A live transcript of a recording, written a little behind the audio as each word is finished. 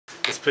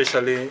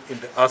especially in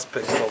the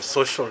aspect of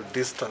social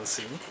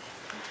distancing,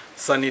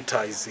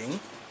 sanitizing,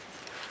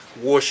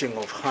 washing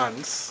of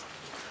hands,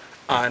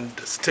 and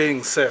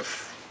staying safe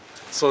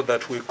so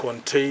that we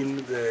contain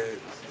the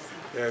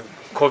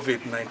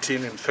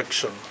COVID-19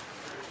 infection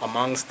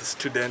amongst the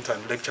student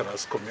and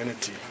lecturers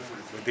community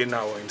within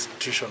our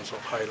institutions of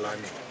higher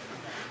learning.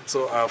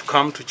 So I've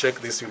come to check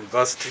this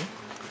university.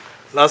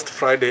 Last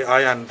Friday,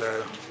 I and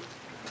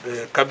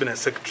the Cabinet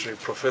Secretary,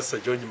 Professor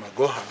George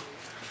Magoha,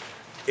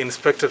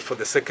 inspected for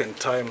the second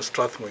time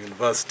Strathmore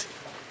University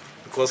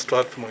because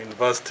Strathmore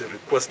University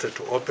requested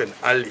to open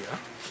earlier.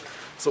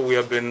 So we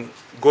have been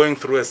going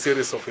through a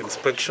series of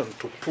inspections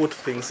to put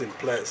things in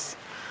place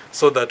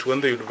so that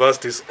when the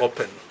university is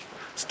open,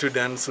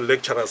 students,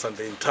 lecturers, and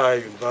the entire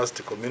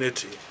university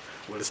community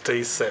will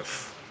stay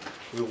safe.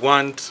 We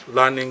want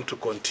learning to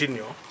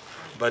continue,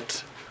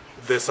 but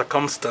the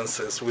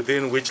circumstances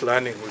within which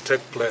learning will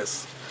take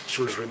place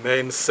should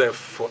remain safe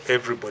for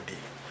everybody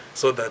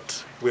so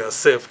that we are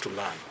safe to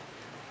learn.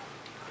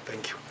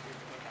 Thank you.